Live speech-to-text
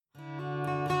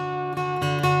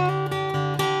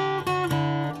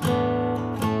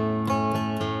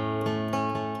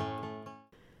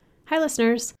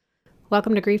listeners.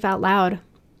 Welcome to Grief Out Loud.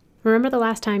 Remember the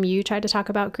last time you tried to talk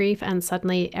about grief and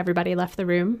suddenly everybody left the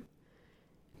room?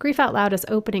 Grief Out Loud is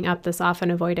opening up this often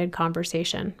avoided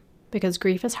conversation because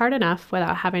grief is hard enough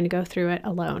without having to go through it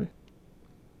alone.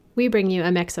 We bring you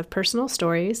a mix of personal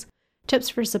stories, tips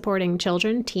for supporting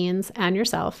children, teens, and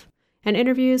yourself, and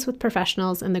interviews with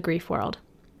professionals in the grief world.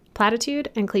 Platitude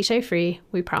and cliche-free,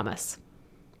 we promise.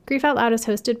 Grief Out Loud is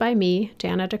hosted by me,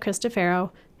 Jana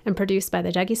DeCristofaro, and produced by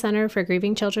the Dougy Center for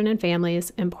Grieving Children and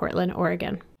Families in Portland,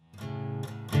 Oregon.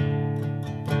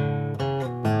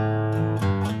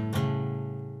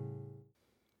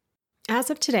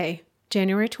 As of today,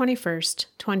 January 21st,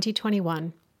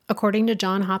 2021, according to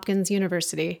Johns Hopkins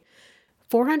University,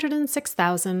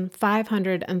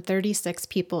 406,536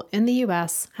 people in the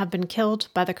U.S. have been killed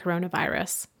by the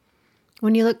coronavirus.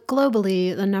 When you look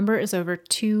globally, the number is over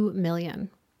 2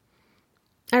 million.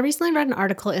 I recently read an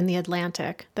article in The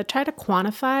Atlantic that tried to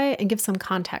quantify and give some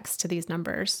context to these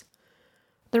numbers.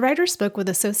 The writer spoke with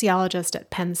a sociologist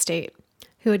at Penn State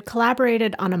who had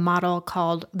collaborated on a model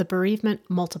called the bereavement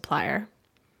multiplier.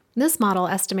 This model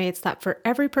estimates that for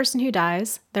every person who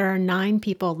dies, there are 9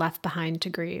 people left behind to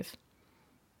grieve.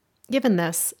 Given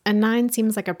this, and 9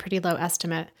 seems like a pretty low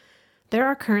estimate, there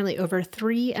are currently over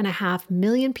 3.5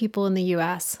 million people in the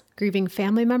U.S. grieving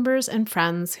family members and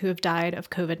friends who have died of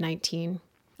COVID-19.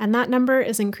 And that number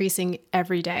is increasing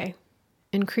every day,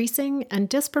 increasing and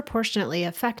disproportionately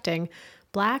affecting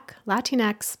Black,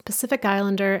 Latinx, Pacific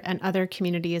Islander, and other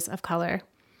communities of color.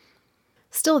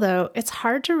 Still, though, it's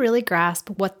hard to really grasp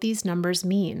what these numbers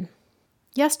mean.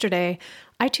 Yesterday,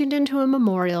 I tuned into a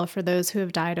memorial for those who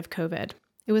have died of COVID.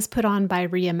 It was put on by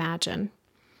Reimagine.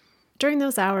 During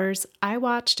those hours, I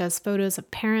watched as photos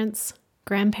of parents,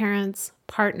 grandparents,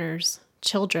 partners,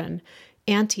 children,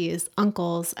 aunties,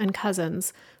 uncles, and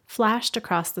cousins flashed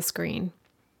across the screen.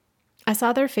 I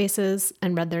saw their faces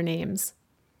and read their names.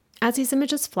 As these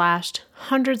images flashed,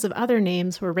 hundreds of other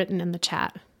names were written in the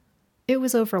chat. It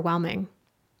was overwhelming.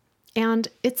 And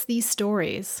it's these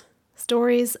stories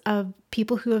of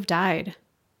people who have died,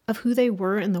 of who they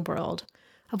were in the world,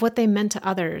 of what they meant to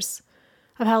others,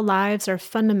 of how lives are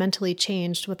fundamentally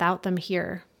changed without them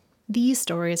here. These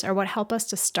stories are what help us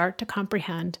to start to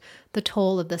comprehend the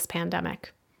toll of this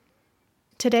pandemic.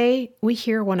 Today, we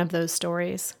hear one of those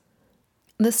stories.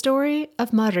 The story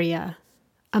of Maria,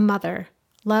 a mother,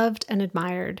 loved and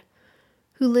admired,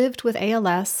 who lived with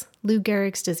ALS, Lou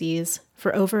Gehrig's disease,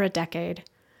 for over a decade,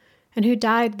 and who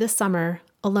died this summer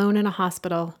alone in a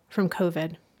hospital from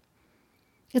COVID.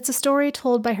 It's a story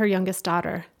told by her youngest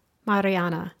daughter,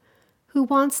 Mariana, who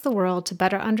wants the world to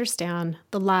better understand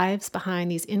the lives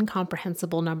behind these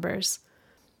incomprehensible numbers,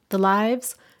 the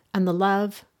lives and the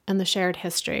love and the shared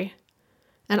history,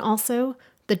 and also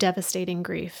the devastating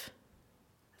grief.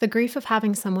 The grief of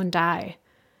having someone die.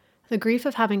 The grief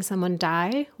of having someone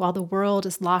die while the world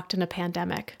is locked in a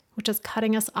pandemic, which is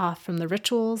cutting us off from the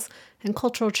rituals and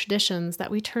cultural traditions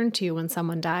that we turn to when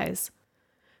someone dies.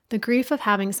 The grief of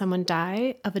having someone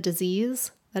die of a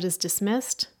disease that is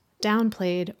dismissed,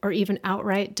 downplayed, or even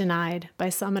outright denied by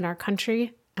some in our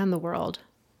country and the world.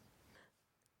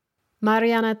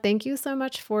 Mariana, thank you so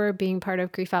much for being part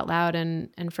of Grief Out Loud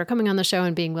and for coming on the show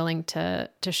and being willing to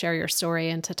share your story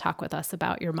and to talk with us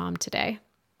about your mom today.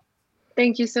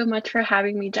 Thank you so much for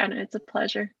having me, Jenna. It's a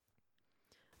pleasure.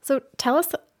 So tell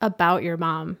us about your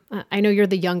mom. I know you're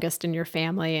the youngest in your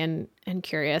family and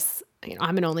curious.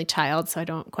 I'm an only child, so I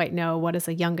don't quite know what is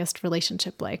a youngest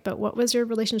relationship like, but what was your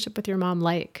relationship with your mom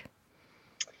like?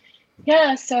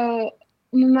 Yeah, so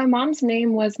my mom's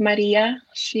name was Maria.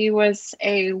 She was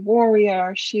a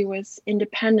warrior. She was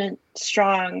independent,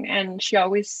 strong, and she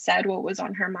always said what was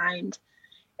on her mind.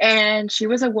 And she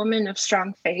was a woman of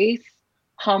strong faith,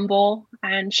 humble,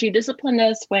 and she disciplined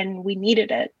us when we needed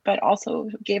it, but also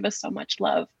gave us so much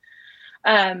love.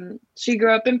 She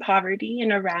grew up in poverty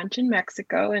in a ranch in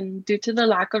Mexico, and due to the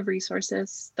lack of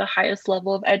resources, the highest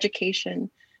level of education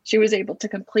she was able to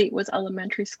complete was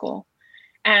elementary school.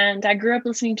 And I grew up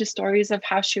listening to stories of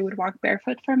how she would walk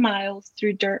barefoot for miles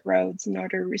through dirt roads in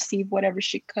order to receive whatever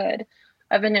she could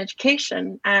of an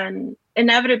education. And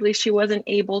inevitably, she wasn't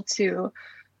able to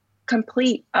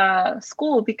complete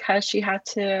school because she had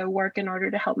to work in order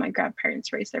to help my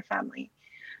grandparents raise their family.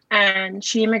 And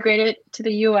she immigrated to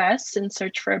the US in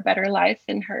search for a better life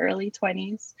in her early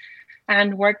 20s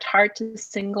and worked hard to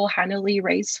single-handedly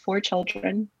raise 4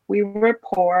 children. We were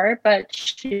poor, but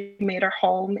she made her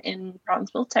home in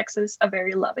Brownsville, Texas, a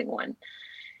very loving one.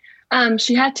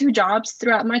 She had 2 jobs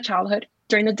throughout my childhood.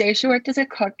 During the day, she worked as a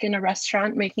cook in a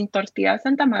restaurant making tortillas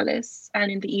and tamales,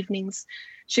 and in the evenings,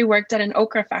 she worked at an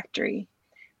okra factory.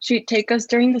 She'd take us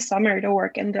during the summer to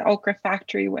work in the okra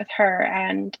factory with her.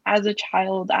 And as a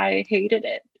child, I hated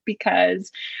it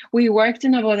because we worked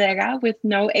in a bodega with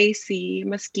no AC,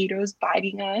 mosquitoes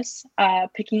biting us,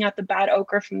 picking out the bad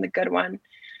okra from the good one.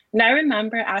 And I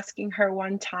remember asking her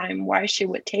one time why she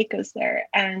would take us there.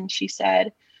 And she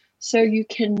said, so you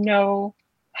can know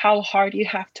how hard you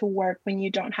have to work when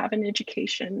you don't have an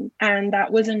education. And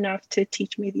that was enough to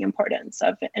teach me the importance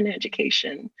of an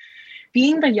education.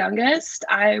 Being the youngest,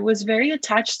 I was very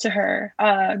attached to her.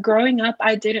 Growing up,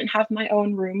 I didn't have my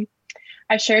own room.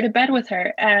 I shared a bed with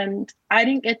her, and I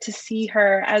didn't get to see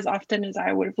her as often as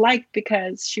I would have liked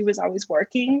because she was always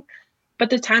working. But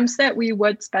the times that we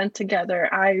would spend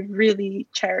together, I really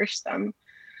cherished them.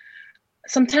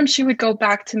 Sometimes she would go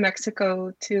back to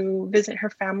Mexico to visit her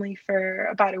family for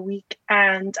about a week.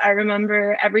 And I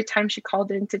remember every time she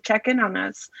called in to check in on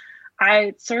us,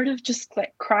 I sort of just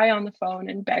like cry on the phone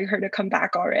and beg her to come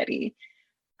back already.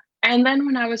 And then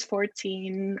when I was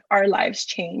 14, our lives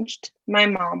changed. My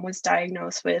mom was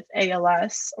diagnosed with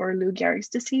ALS, or Lou Gehrig's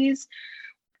disease.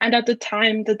 And at the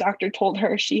time, the doctor told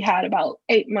her she had about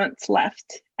 8 months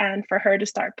left and for her to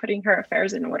start putting her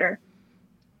affairs in order.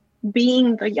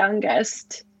 Being the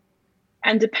youngest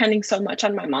and depending so much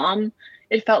on my mom,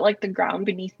 it felt like the ground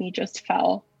beneath me just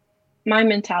fell. My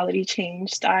mentality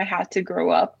changed. I had to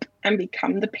grow up and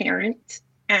become the parent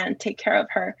and take care of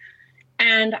her.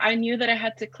 And I knew that I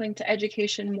had to cling to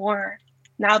education more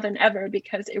now than ever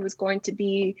because it was going to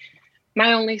be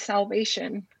my only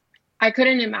salvation. I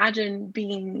couldn't imagine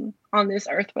being on this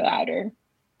earth without her.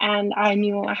 And I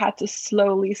knew I had to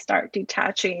slowly start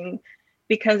detaching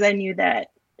because I knew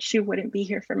that she wouldn't be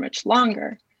here for much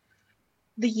longer.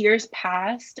 The years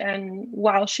passed, and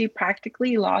while she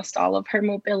practically lost all of her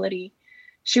mobility,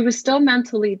 she was still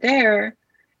mentally there.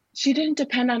 She didn't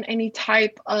depend on any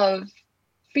type of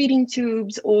feeding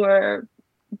tubes or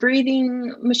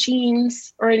breathing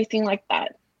machines or anything like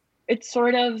that. It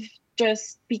sort of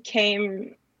just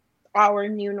became our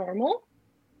new normal.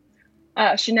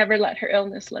 She never let her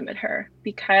illness limit her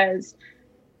because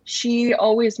she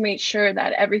always made sure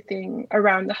that everything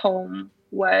around the home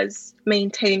was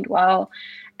maintained well.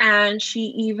 And she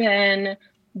even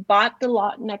bought the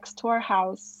lot next to our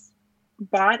house,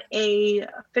 bought a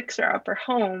fixer-upper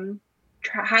home,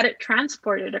 had it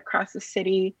transported across the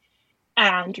city,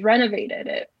 and renovated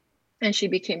it. And she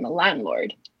became a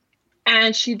landlord.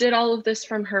 And she did all of this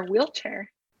from her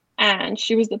wheelchair. And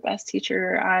she was the best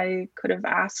teacher I could have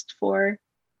asked for.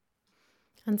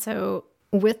 And so,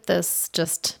 with this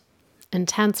just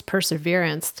intense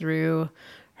perseverance through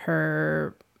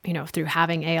her, through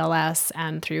having ALS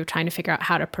and through trying to figure out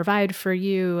how to provide for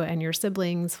you and your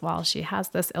siblings while she has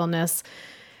this illness,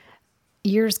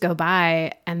 years go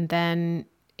by, and then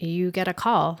you get a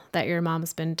call that your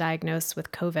mom's been diagnosed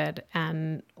with COVID,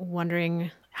 and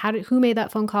wondering who made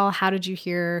that phone call? How did you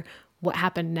hear? What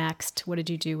happened next? What did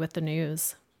you do with the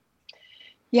news?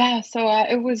 Yeah, so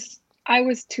I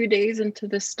was 2 days into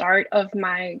the start of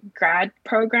my grad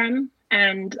program,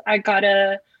 and I got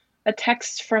a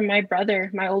text from my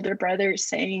brother, my older brother,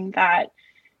 saying that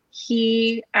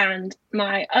he and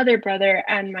my other brother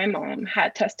and my mom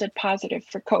had tested positive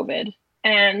for COVID.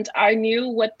 And I knew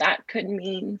what that could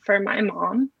mean for my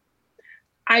mom.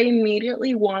 I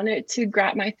immediately wanted to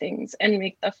grab my things and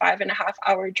make the 5.5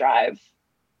 hour drive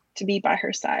to be by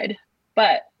her side.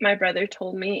 But my brother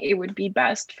told me it would be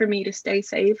best for me to stay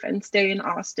safe and stay in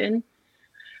Austin.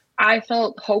 I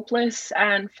felt hopeless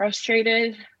and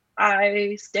frustrated.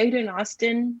 I stayed in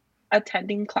Austin,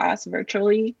 attending class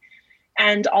virtually,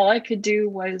 and all I could do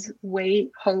was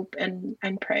wait, hope, and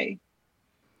pray.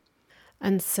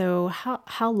 And so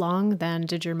how long then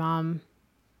did your mom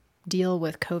deal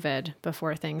with COVID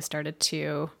before things started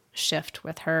to shift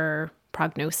with her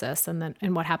prognosis,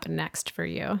 and what happened next for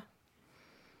you?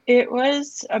 It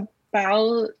was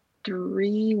about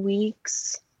 3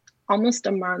 weeks, almost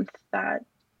a month, that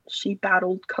she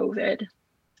battled COVID.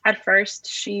 At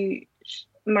first,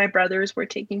 my brothers were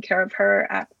taking care of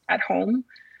her at home,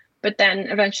 but then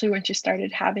eventually when she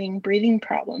started having breathing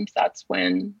problems, that's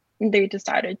when they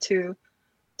decided to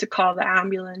call the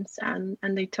ambulance, and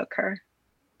they took her.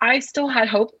 I still had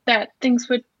hope that things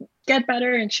would get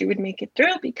better and she would make it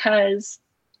through because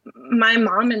my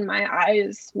mom in my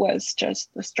eyes was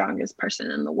just the strongest person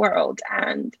in the world.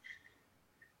 And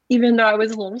even though I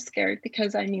was a little scared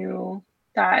because I knew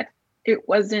that it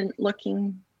wasn't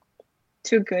looking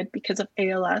too good because of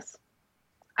ALS,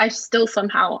 I still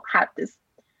somehow had this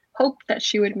hope that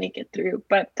she would make it through.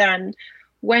 But then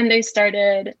when they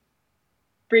started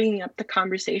bringing up the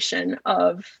conversation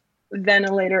of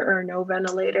ventilator or no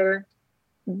ventilator,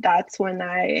 that's when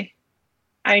I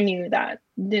I knew that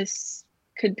this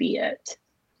could be it.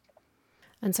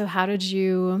 And so how did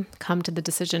you come to the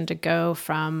decision to go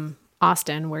from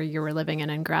Austin, where you were living and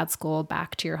in grad school,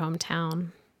 back to your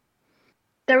hometown?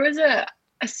 There was a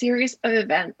series of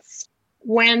events.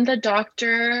 When the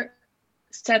doctor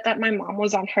said that my mom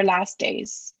was on her last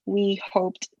days, we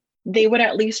hoped they would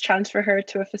at least transfer her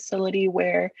to a facility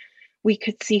where we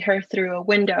could see her through a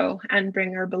window and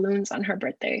bring her balloons on her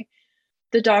birthday.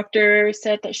 The doctor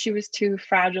said that she was too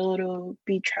fragile to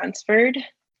be transferred.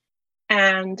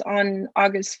 And on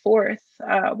August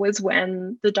 4th was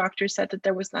when the doctor said that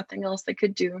there was nothing else they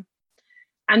could do.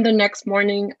 And the next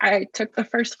morning, I took the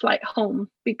first flight home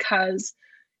because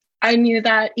I knew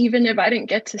that even if I didn't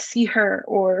get to see her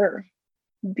or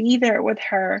be there with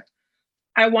her,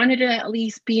 I wanted to at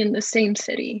least be in the same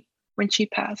city when she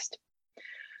passed.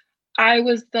 I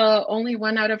was the only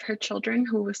one out of her children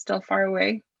who was still far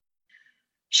away.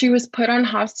 She was put on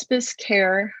hospice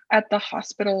care at the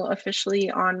hospital officially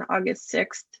on August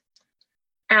 6th.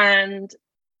 And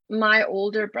my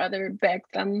older brother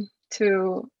begged them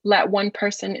to let one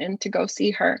person in to go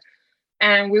see her.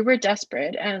 And we were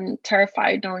desperate and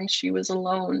terrified knowing she was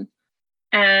alone.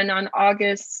 And on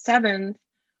August 7th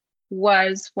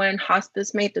was when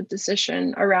hospice made the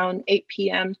decision around 8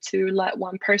 p.m. to let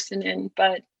one person in,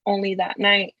 but only that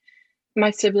night.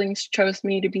 My siblings chose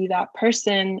me to be that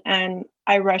person, and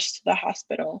I rushed to the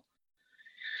hospital.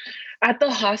 At the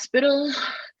hospital,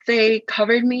 they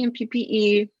covered me in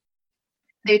PPE.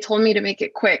 They told me to make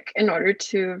it quick in order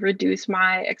to reduce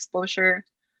my exposure.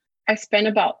 I spent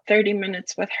about 30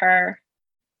 minutes with her.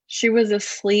 She was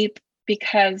asleep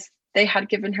because they had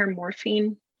given her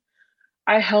morphine.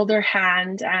 I held her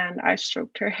hand and I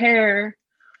stroked her hair.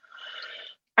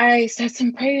 I said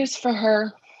some prayers for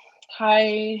her.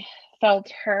 I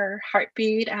felt her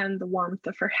heartbeat and the warmth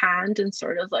of her hand and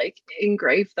sort of like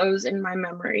engraved those in my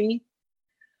memory.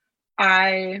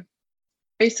 I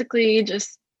basically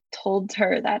just told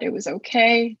her that it was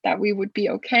okay, that we would be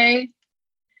okay.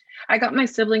 I got my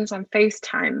siblings on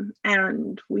FaceTime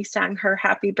and we sang her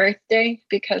happy birthday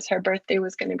because her birthday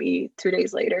was going to be 2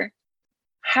 days later.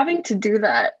 Having to do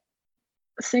that,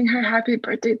 sing her happy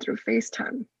birthday through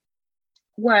FaceTime,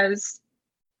 was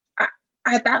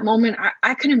at that moment,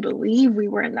 I couldn't believe we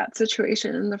were in that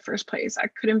situation in the first place. I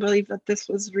couldn't believe that this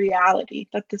was reality,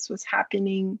 that this was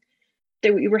happening,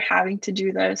 that we were having to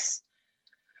do this.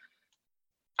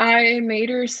 I made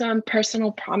her some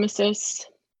personal promises.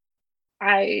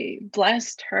 I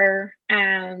blessed her,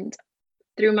 and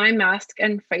through my mask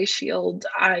and face shield,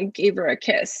 I gave her a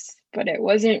kiss. But it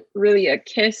wasn't really a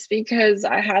kiss because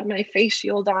I had my face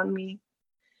shield on me.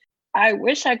 I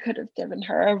wish I could have given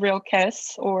her a real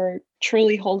kiss or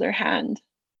truly hold her hand,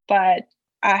 but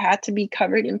I had to be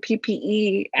covered in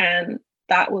PPE, and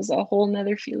that was a whole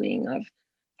nother feeling of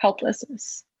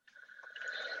helplessness.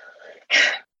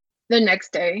 The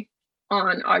next day,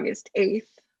 on August 8th,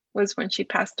 was when she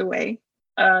passed away,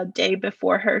 a day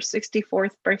before her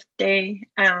 64th birthday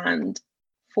and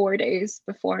 4 days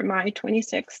before my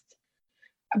 26th.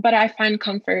 But I find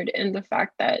comfort in the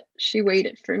fact that she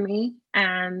waited for me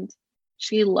and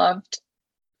she loved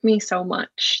me so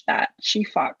much that she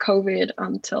fought COVID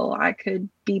until I could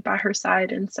be by her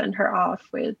side and send her off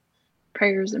with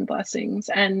prayers and blessings.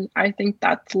 And I think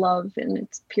that's love in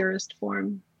its purest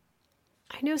form.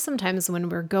 I know sometimes when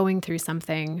we're going through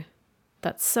something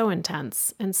that's so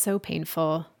intense and so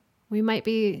painful, we might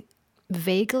be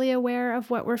vaguely aware of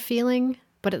what we're feeling,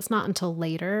 but it's not until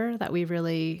later that we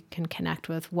really can connect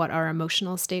with what our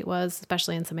emotional state was,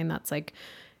 especially in something that's like,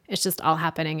 it's just all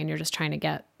happening and you're just trying to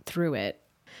get through it.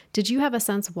 Did you have a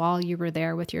sense while you were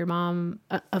there with your mom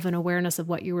of an awareness of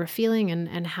what you were feeling,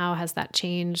 and how has that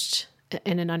changed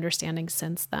in an understanding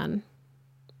since then?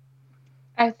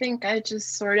 I think I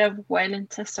just sort of went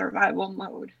into survival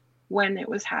mode when it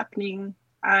was happening.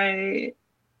 I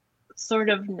sort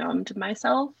of numbed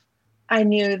myself. I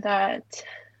knew that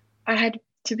I had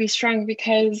to be strong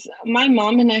because my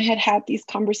mom and I had had these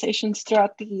conversations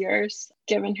throughout the years,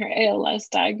 given her ALS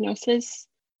diagnosis.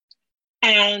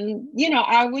 And,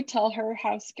 I would tell her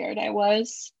how scared I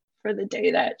was for the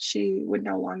day that she would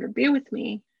no longer be with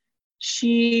me.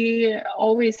 She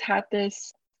always had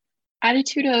this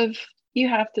attitude of, you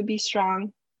have to be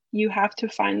strong. You have to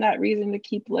find that reason to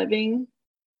keep living.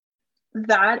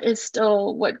 That is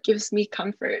still what gives me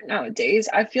comfort nowadays.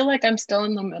 I feel like I'm still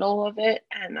in the middle of it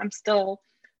and I'm still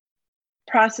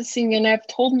processing, and I've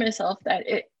told myself that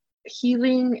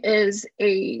healing is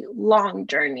a long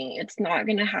journey. It's not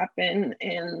going to happen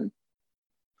in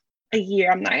a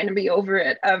year. I'm not going to be over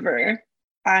it ever.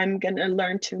 I'm going to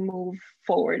learn to move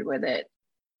forward with it.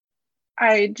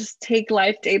 I just take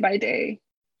life day by day.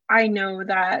 I know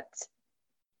that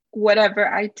whatever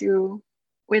I do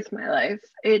with my life,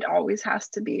 it always has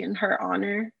to be in her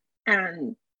honor.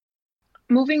 And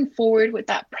moving forward with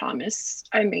that promise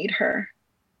I made her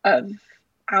of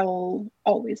I'll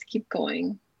always keep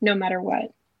going no matter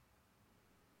what.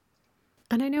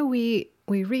 And I know we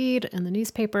read in the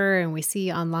newspaper and we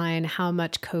see online how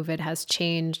much COVID has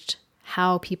changed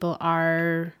how people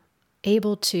are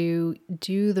able to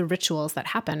do the rituals that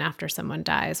happen after someone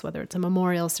dies, whether it's a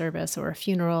memorial service or a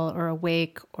funeral or a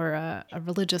wake or a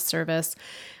religious service.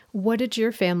 What did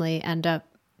your family end up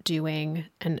doing,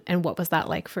 and what was that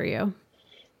like for you?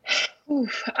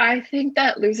 Oof, I think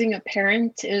that losing a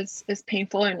parent is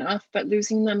painful enough, but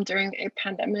losing them during a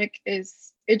pandemic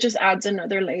is it just adds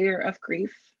another layer of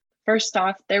grief. First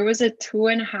off, there was a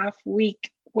 2.5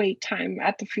 week wait time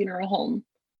at the funeral home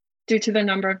due to the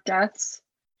number of deaths.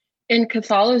 In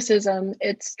Catholicism,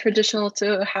 it's traditional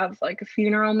to have like a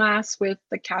funeral mass with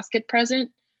the casket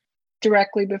present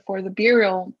directly before the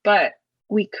burial, but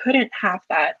we couldn't have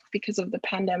that because of the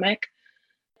pandemic.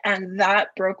 And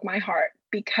that broke my heart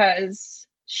because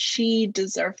she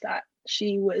deserved that.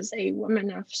 She was a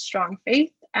woman of strong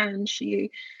faith and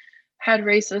she had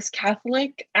raised us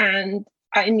Catholic, and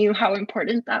I knew how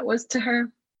important that was to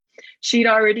her. She'd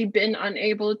already been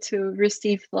unable to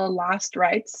receive the last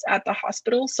rites at the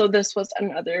hospital, so this was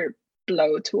another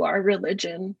blow to our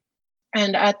religion.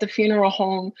 And at the funeral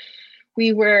home,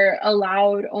 we were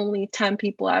allowed only 10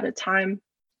 people at a time.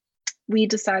 We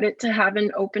decided to have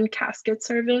an open casket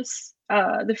service.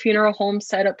 The funeral home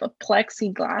set up a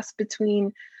plexiglass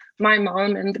between my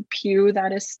mom and the pew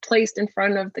that is placed in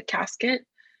front of the casket.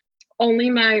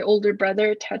 Only my older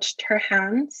brother touched her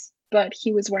hands, but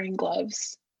he was wearing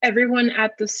gloves. Everyone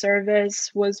at the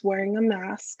service was wearing a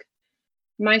mask.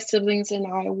 My siblings and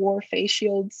I wore face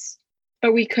shields,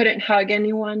 but we couldn't hug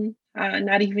anyone,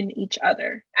 not even each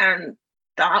other. And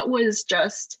that was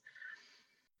just,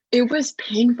 it was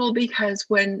painful because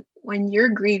when you're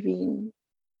grieving,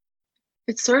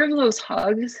 it's sort of those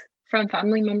hugs from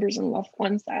family members and loved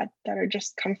ones that are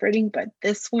just comforting. But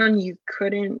this one, you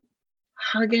couldn't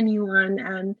hug anyone.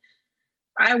 And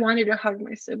I wanted to hug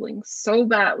my siblings so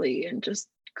badly and just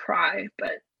cry,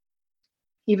 but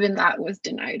even that was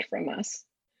denied from us.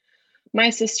 My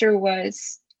sister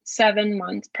was 7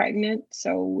 months pregnant,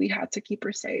 so we had to keep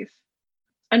her safe.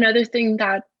 Another thing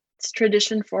that's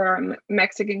tradition for our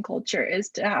Mexican culture is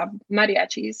to have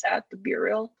mariachis at the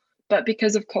burial, but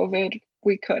because of COVID,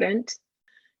 we couldn't.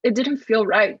 It didn't feel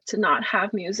right to not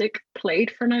have music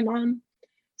played for my mom.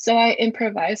 So I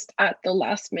improvised at the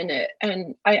last minute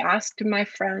and I asked my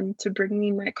friend to bring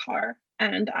me my car,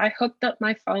 and I hooked up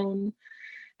my phone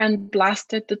and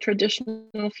blasted the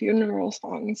traditional funeral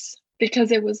songs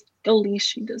because it was the least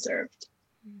she deserved.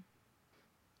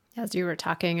 As you were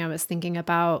talking, I was thinking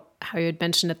about how you had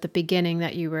mentioned at the beginning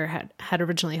that you had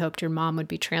originally hoped your mom would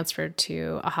be transferred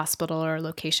to a hospital or a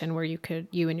location where you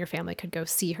and your family could go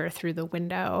see her through the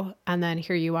window. And then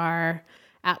here you are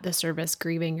at the service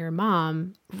grieving your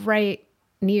mom right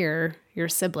near your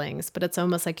siblings, but it's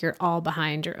almost like you're all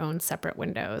behind your own separate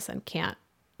windows and can't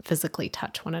physically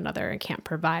touch one another and can't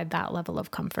provide that level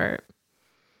of comfort.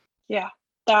 Yeah,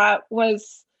 that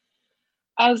was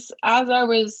as I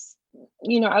was,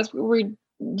 as we were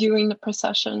doing the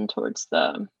procession towards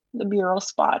the burial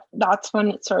spot, that's when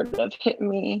it sort of hit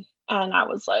me. And I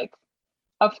was like,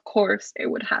 of course it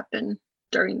would happen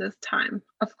during this time.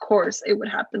 Of course it would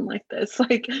happen like this.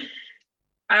 Like,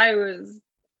 I was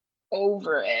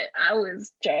over it. I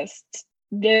was just,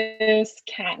 this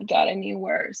can't get any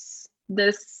worse.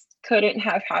 This couldn't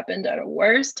have happened at a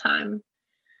worse time.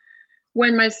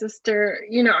 When my sister,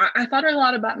 I thought a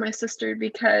lot about my sister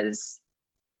because,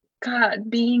 God,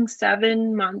 being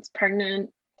 7 months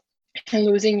pregnant and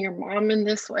losing your mom in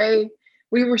this way,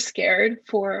 we were scared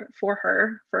for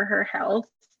her health.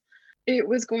 It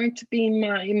was going to be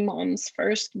my mom's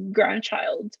first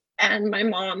grandchild, and my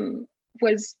mom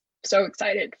was so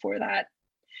excited for that.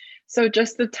 So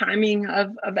just the timing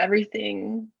of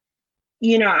everything,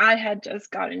 I had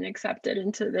just gotten accepted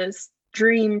into this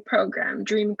dream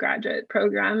graduate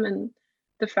program, and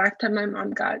the fact that my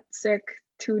mom got sick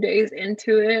 2 days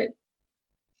into it,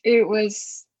 it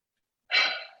was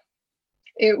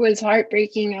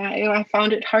heartbreaking. I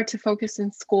found it hard to focus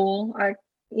in school.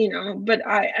 But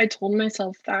I told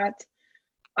myself that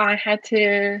I had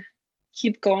to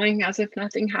keep going as if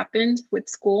nothing happened with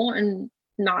school and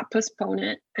not postpone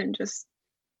it and just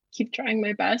keep trying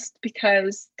my best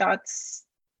because that's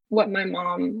what my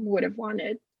mom would have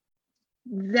wanted.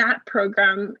 That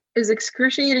program is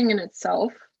excruciating in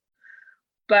itself,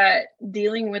 but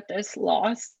dealing with this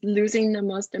loss, losing the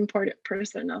most important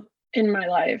person in my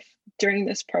life during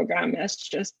this program has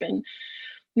just been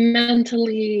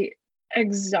mentally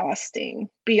exhausting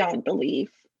beyond belief.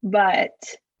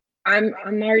 But I'm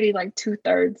already like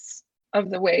 2/3 of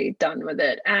the way done with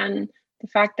it. And the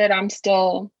fact that I'm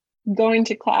still going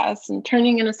to class and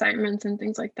turning in assignments and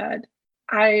things like that,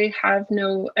 I have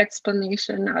no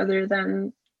explanation other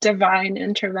than divine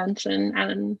intervention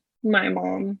and my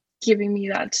mom giving me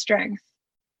that strength.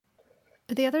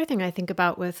 The other thing I think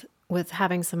about with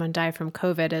having someone die from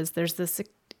COVID is there's this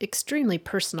extremely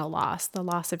personal loss, the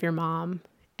loss of your mom,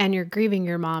 and you're grieving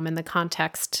your mom in the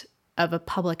context of a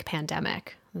public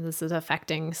pandemic. This is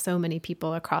affecting so many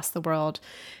people across the world,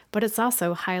 but it's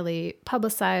also highly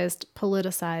publicized,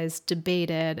 politicized,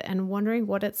 debated, and wondering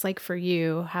what it's like for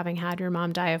you, having had your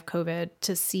mom die of COVID,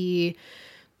 to see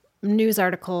news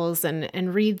articles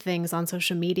and read things on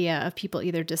social media of people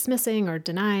either dismissing or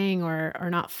denying or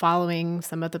not following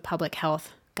some of the public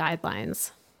health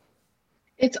guidelines.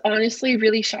 It's honestly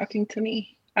really shocking to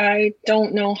me. I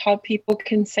don't know how people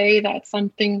can say that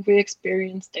something we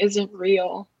experienced isn't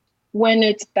real when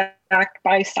it's backed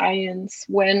by science,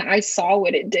 when I saw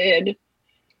what it did,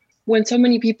 when so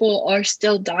many people are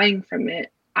still dying from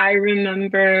it. I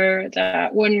remember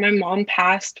that when my mom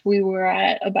passed, we were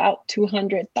at about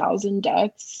 200,000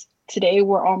 deaths. Today,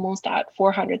 we're almost at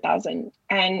 400,000.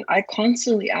 And I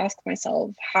constantly ask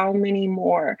myself, how many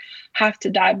more have to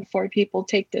die before people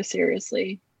take this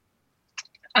seriously?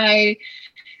 I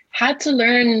had to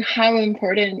learn how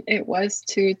important it was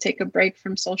to take a break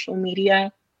from social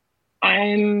media.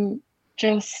 I'm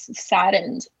just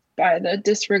saddened by the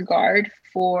disregard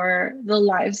for the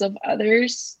lives of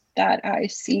others that I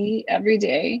see every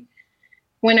day.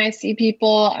 When I see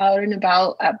people out and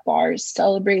about at bars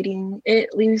celebrating,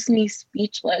 it leaves me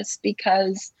speechless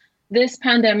because this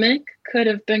pandemic could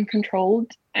have been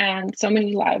controlled and so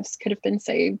many lives could have been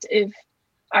saved if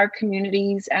our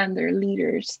communities and their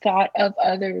leaders thought of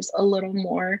others a little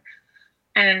more.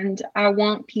 And I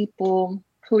want people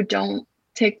who don't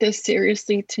take this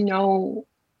seriously to know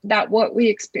that what we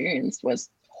experienced was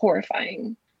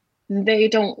horrifying. They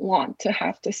don't want to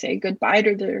have to say goodbye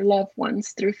to their loved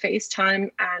ones through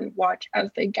FaceTime and watch as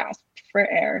they gasp for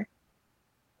air.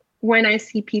 When I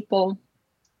see people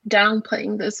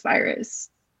downplaying this virus,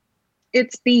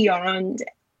 it's beyond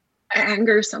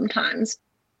anger sometimes.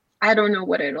 I don't know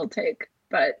what it'll take,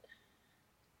 but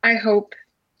I hope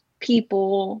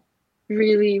people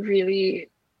really, really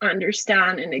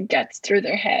understand and it gets through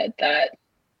their head that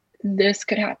this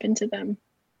could happen to them.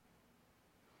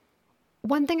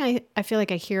 One thing I feel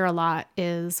like I hear a lot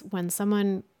is when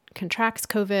someone contracts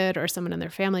COVID or someone in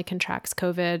their family contracts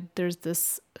COVID, there's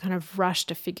this kind of rush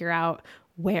to figure out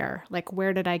where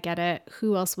did I get it?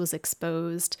 Who else was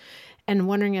exposed? And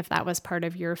wondering if that was part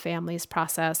of your family's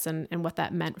process and what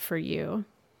that meant for you.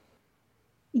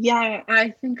 Yeah, I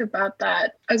think about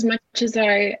that as much as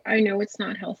I know it's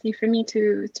not healthy for me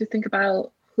to think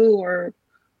about who or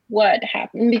what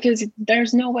happened, because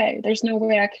there's no way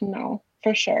I can know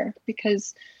for sure,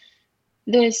 because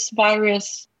this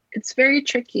virus, it's very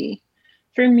tricky.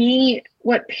 For me,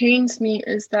 what pains me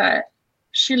is that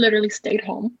she literally stayed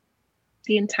home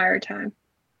the entire time.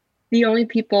 The only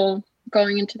people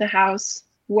going into the house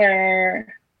were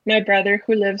my brother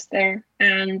who lives there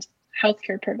and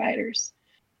healthcare providers.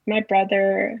 My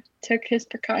brother took his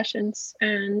precautions,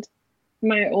 and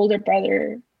my older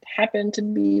brother happened to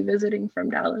be visiting from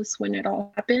Dallas when it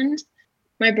all happened.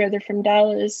 My brother from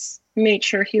Dallas made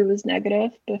sure he was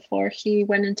negative before he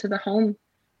went into the home.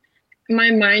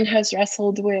 My mind has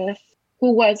wrestled with,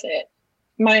 who was it?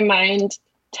 My mind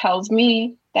tells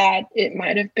me that it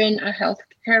might have been a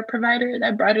healthcare provider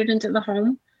that brought it into the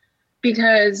home,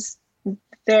 because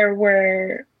there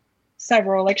were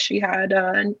several, like she had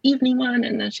an evening one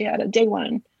and then she had a day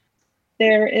one.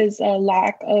 There is a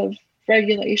lack of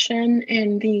regulation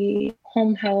in the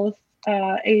home health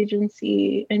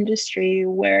agency industry,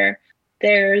 where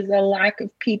there's a lack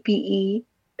of PPE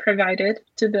provided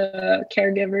to the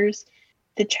caregivers.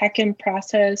 The check-in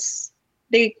process,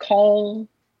 they call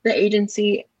the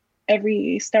agency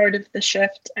every start of the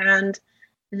shift and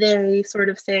they sort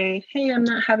of say, hey, I'm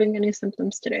not having any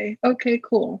symptoms today. Okay,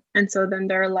 cool. And so then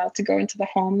they're allowed to go into the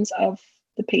homes of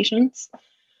the patients.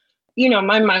 You know,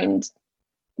 my mind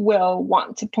will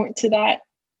want to point to that.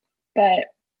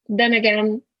 But then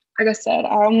again, like I said,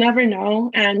 I'll never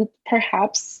know. And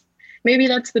perhaps maybe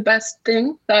that's the best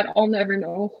thing, that I'll never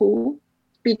know who,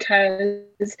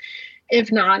 because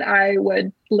if not, I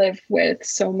would live with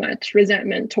so much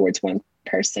resentment towards one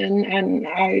person, and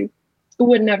I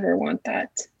would never want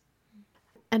that.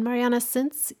 And Mariana,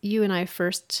 since you and I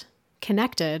first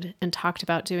connected and talked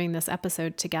about doing this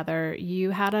episode together,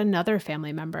 you had another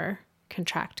family member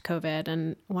contract COVID,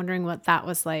 and wondering what that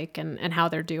was like and how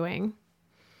they're doing.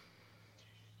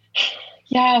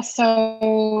 Yeah,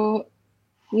 so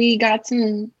we got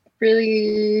some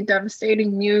really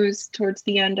devastating news towards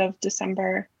the end of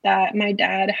December that my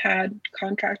dad had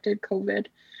contracted COVID.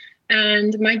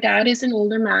 And my dad is an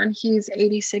older man. He's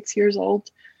 86 years old.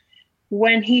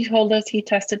 When he told us he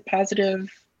tested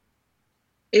positive,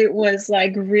 it was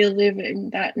like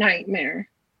reliving that nightmare.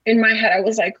 In my head, I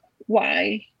was like,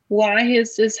 why? Why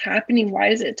is this happening? Why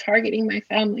is it targeting my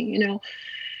family? You know,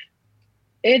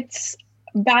 it's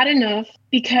bad enough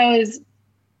because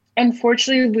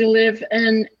unfortunately we live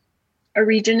in a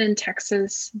region in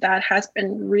Texas that has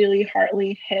been really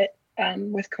hardly hit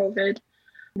with COVID,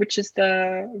 which is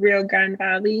the Rio Grande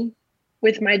Valley.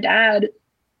 With my dad,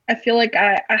 I feel like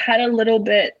I had a little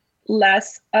bit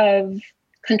less of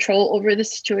control over the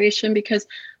situation because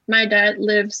my dad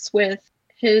lives with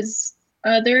his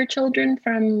other children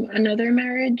from another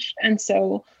marriage. And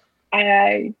so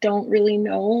I don't really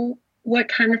know what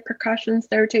kind of precautions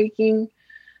they're taking.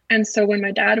 And so when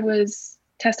my dad was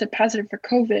tested positive for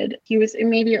COVID, he was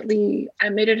immediately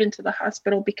admitted into the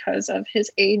hospital because of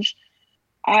his age.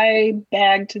 I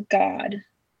begged God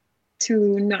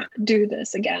to not do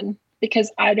this again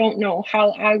because I don't know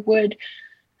how I would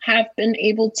have been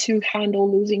able to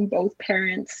handle losing both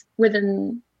parents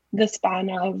within the span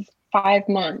of 5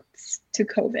 months to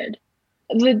COVID.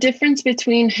 The difference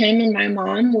between him and my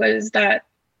mom was that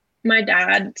my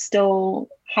dad still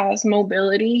has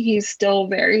mobility. He's still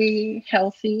very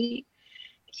healthy.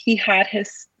 He had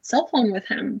his cell phone with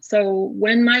him. So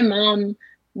when my mom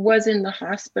was in the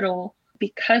hospital,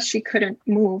 because she couldn't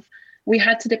move, we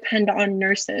had to depend on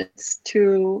nurses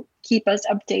to keep us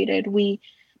updated.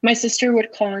 My sister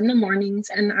would call in the mornings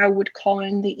and I would call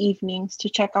in the evenings to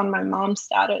check on my mom's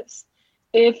status.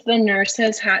 If the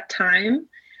nurses had time,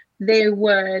 they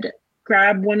would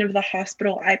grab one of the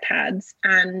hospital iPads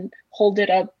and hold it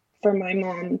up for my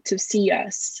mom to see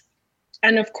us.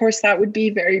 And of course, that would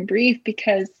be very brief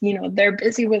because, you know, they're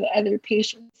busy with other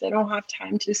patients. They don't have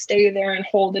time to stay there and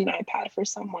hold an iPad for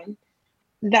someone.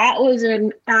 That was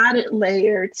an added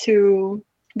layer to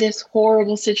this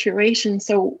horrible situation.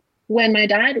 So when my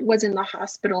dad was in the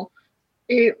hospital,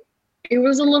 it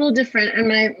was a little different.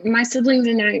 And my siblings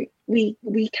and I,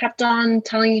 we kept on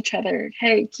telling each other,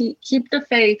 hey, keep the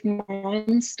faith.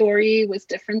 Mom's story was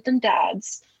different than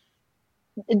dad's.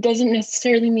 It doesn't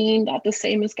necessarily mean that the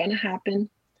same is going to happen.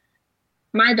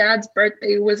 My dad's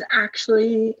birthday was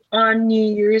actually on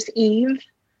New Year's Eve.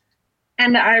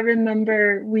 And I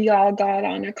remember we all got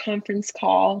on a conference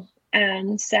call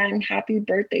and sang happy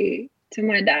birthday to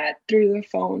my dad through the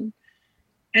phone.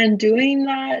 And doing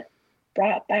that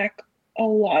brought back a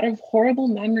lot of horrible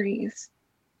memories.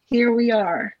 Here we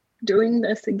are doing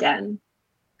this again.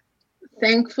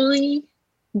 Thankfully,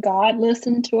 God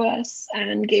listened to us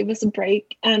and gave us a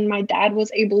break. And my dad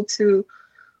was able to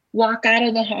walk out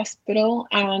of the hospital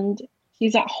and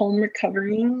he's at home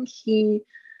recovering. He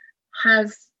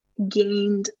has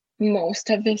gained most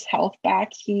of his health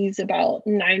back. He's about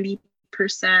 90%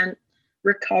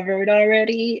 recovered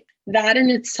already. That in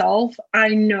itself, I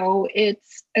know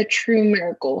it's a true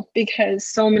miracle because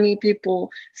so many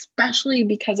people, especially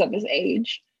because of his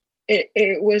age,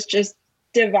 it was just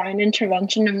divine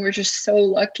intervention, and we're just so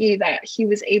lucky that he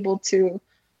was able to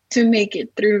make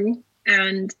it through.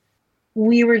 And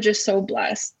we were just so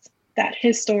blessed that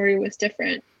his story was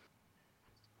different.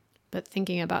 But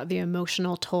thinking about the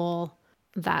emotional toll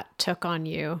that took on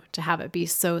you to have it be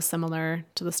so similar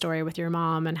to the story with your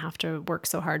mom and have to work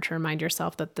so hard to remind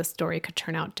yourself that this story could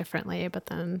turn out differently, but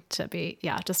then to be,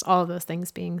 just all of those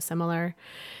things being similar.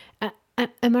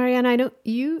 And Mariana, I know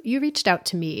you reached out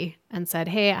to me and said,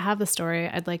 hey, I have the story.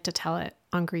 I'd like to tell it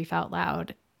on Grief Out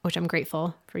Loud, which I'm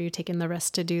grateful for you taking the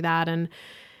risk to do that. And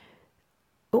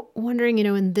wondering,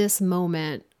 in this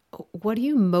moment, what do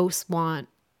you most want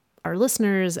our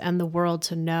listeners and the world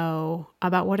to know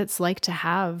about what it's like to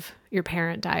have your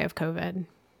parent die of COVID?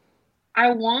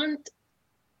 I want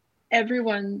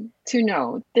everyone to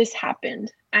know this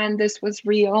happened and this was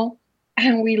real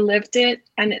and we lived it,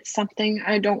 and it's something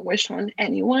I don't wish on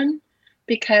anyone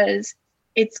because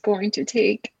it's going to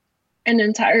take an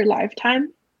entire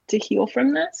lifetime to heal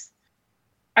from this.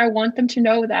 I want them to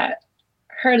know that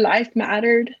her life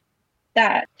mattered,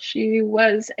 that she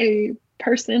was a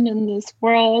person in this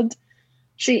world.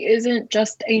 She isn't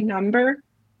just a number.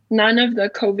 None of the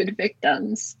COVID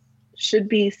victims should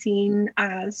be seen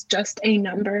as just a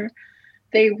number.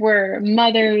 They were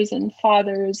mothers and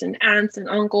fathers and aunts and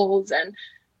uncles and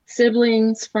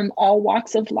siblings from all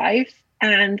walks of life.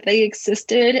 and they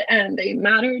existed and they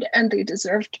mattered and they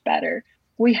deserved better.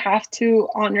 We have to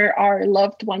honor our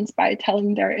loved ones by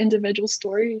telling their individual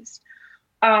stories.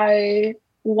 I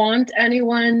want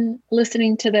anyone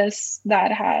listening to this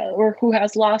that or who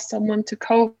has lost someone to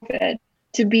COVID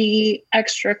to be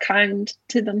extra kind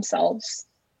to themselves,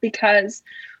 because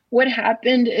what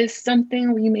happened is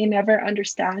something we may never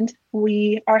understand.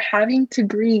 We are having to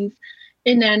grieve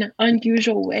in an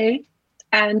unusual way,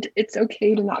 and it's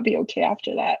okay to not be okay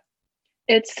after that.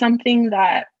 It's something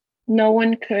that no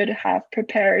one could have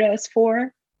prepared us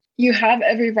for. You have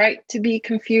every right to be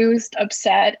confused,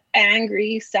 upset,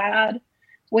 angry, sad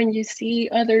when you see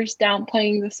others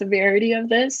downplaying the severity of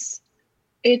this.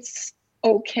 It's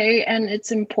okay, and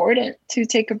it's important to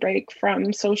take a break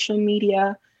from social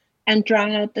media and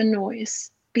drown out the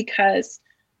noise, because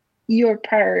your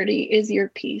priority is your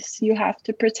peace. You have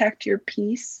to protect your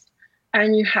peace,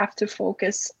 and you have to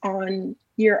focus on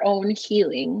your own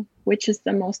healing, which is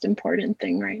the most important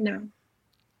thing right now.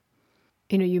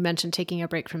 You know, you mentioned taking a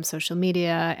break from social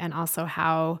media, and also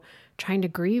how trying to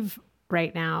grieve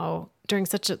right now during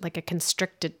such a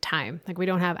constricted time. Like, we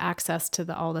don't have access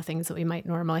to all the things that we might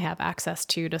normally have access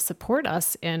to support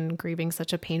us in grieving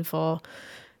such a painful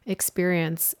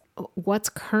experience. What's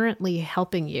currently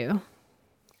helping you?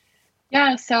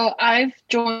 Yeah, so I've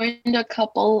joined a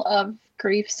couple of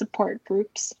grief support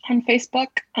groups on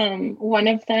Facebook. One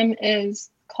of them is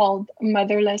called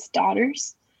Motherless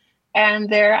Daughters. And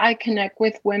there I connect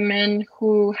with women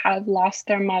who have lost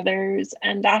their mothers.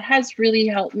 And that has really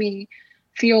helped me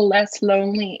feel less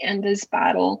lonely in this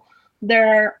battle.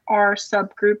 There are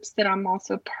subgroups that I'm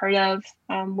also part of,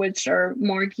 which are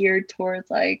more geared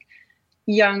towards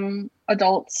young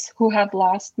adults who have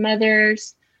lost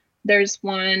mothers. There's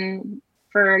one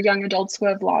for young adults who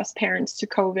have lost parents to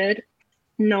COVID,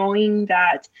 knowing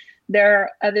that there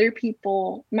are other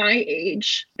people my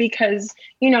age, because,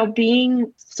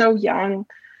 being so young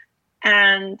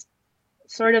and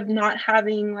sort of not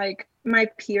having my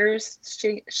peers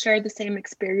share the same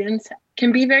experience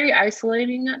can be very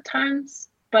isolating at times.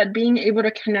 But being able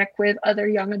to connect with other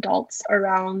young adults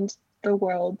around the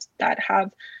world that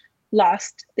have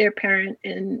lost their parent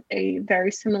in a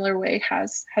very similar way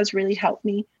has really helped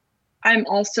me. I'm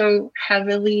also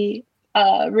heavily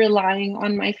relying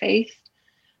on my faith.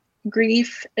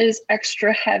 Grief is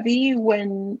extra heavy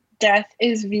when death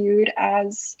is viewed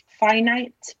as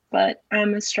finite, but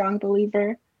I'm a strong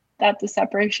believer that the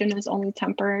separation is only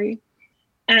temporary.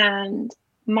 And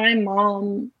my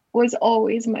mom was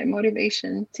always my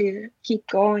motivation to keep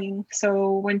going.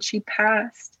 So when she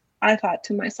passed, I thought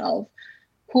to myself,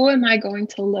 who am I going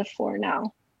to live for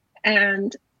now?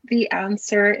 And the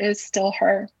answer is still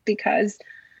her, because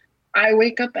I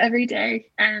wake up every day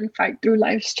and fight through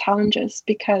life's challenges,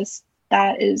 because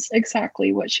that is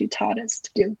exactly what she taught us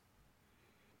to do.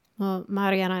 Well,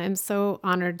 Mariana, I'm so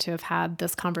honored to have had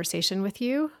this conversation with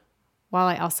you, while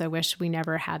I also wish we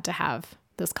never had to have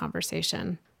this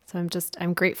conversation. So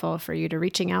I'm grateful for you to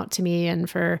reaching out to me, and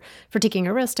for taking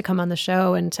a risk to come on the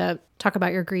show and to talk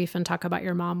about your grief and talk about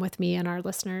your mom with me and our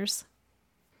listeners.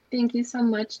 Thank you so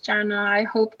much, Jana. I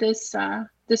hope this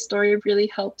story really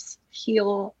helps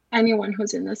heal anyone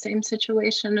who's in the same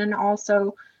situation, and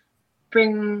also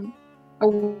bring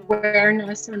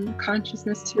awareness and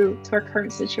consciousness to our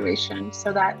current situation,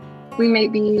 so that we may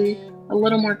be a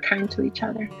little more kind to each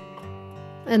other.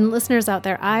 And listeners out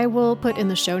there, I will put in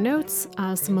the show notes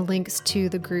some links to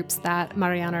the groups that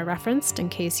Mariana referenced, in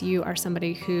case you are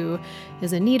somebody who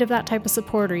is in need of that type of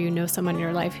support, or you know someone in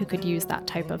your life who could use that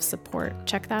type of support.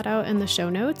 Check that out in the show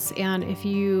notes. And if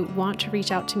you want to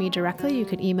reach out to me directly, you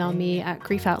can email me at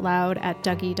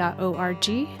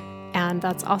griefoutloud@dougy.org. And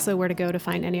that's also where to go to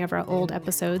find any of our old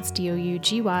episodes,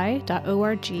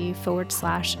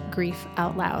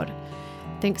 dougy.org/griefoutloud.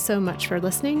 Thanks so much for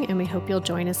listening, and we hope you'll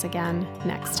join us again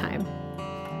next time.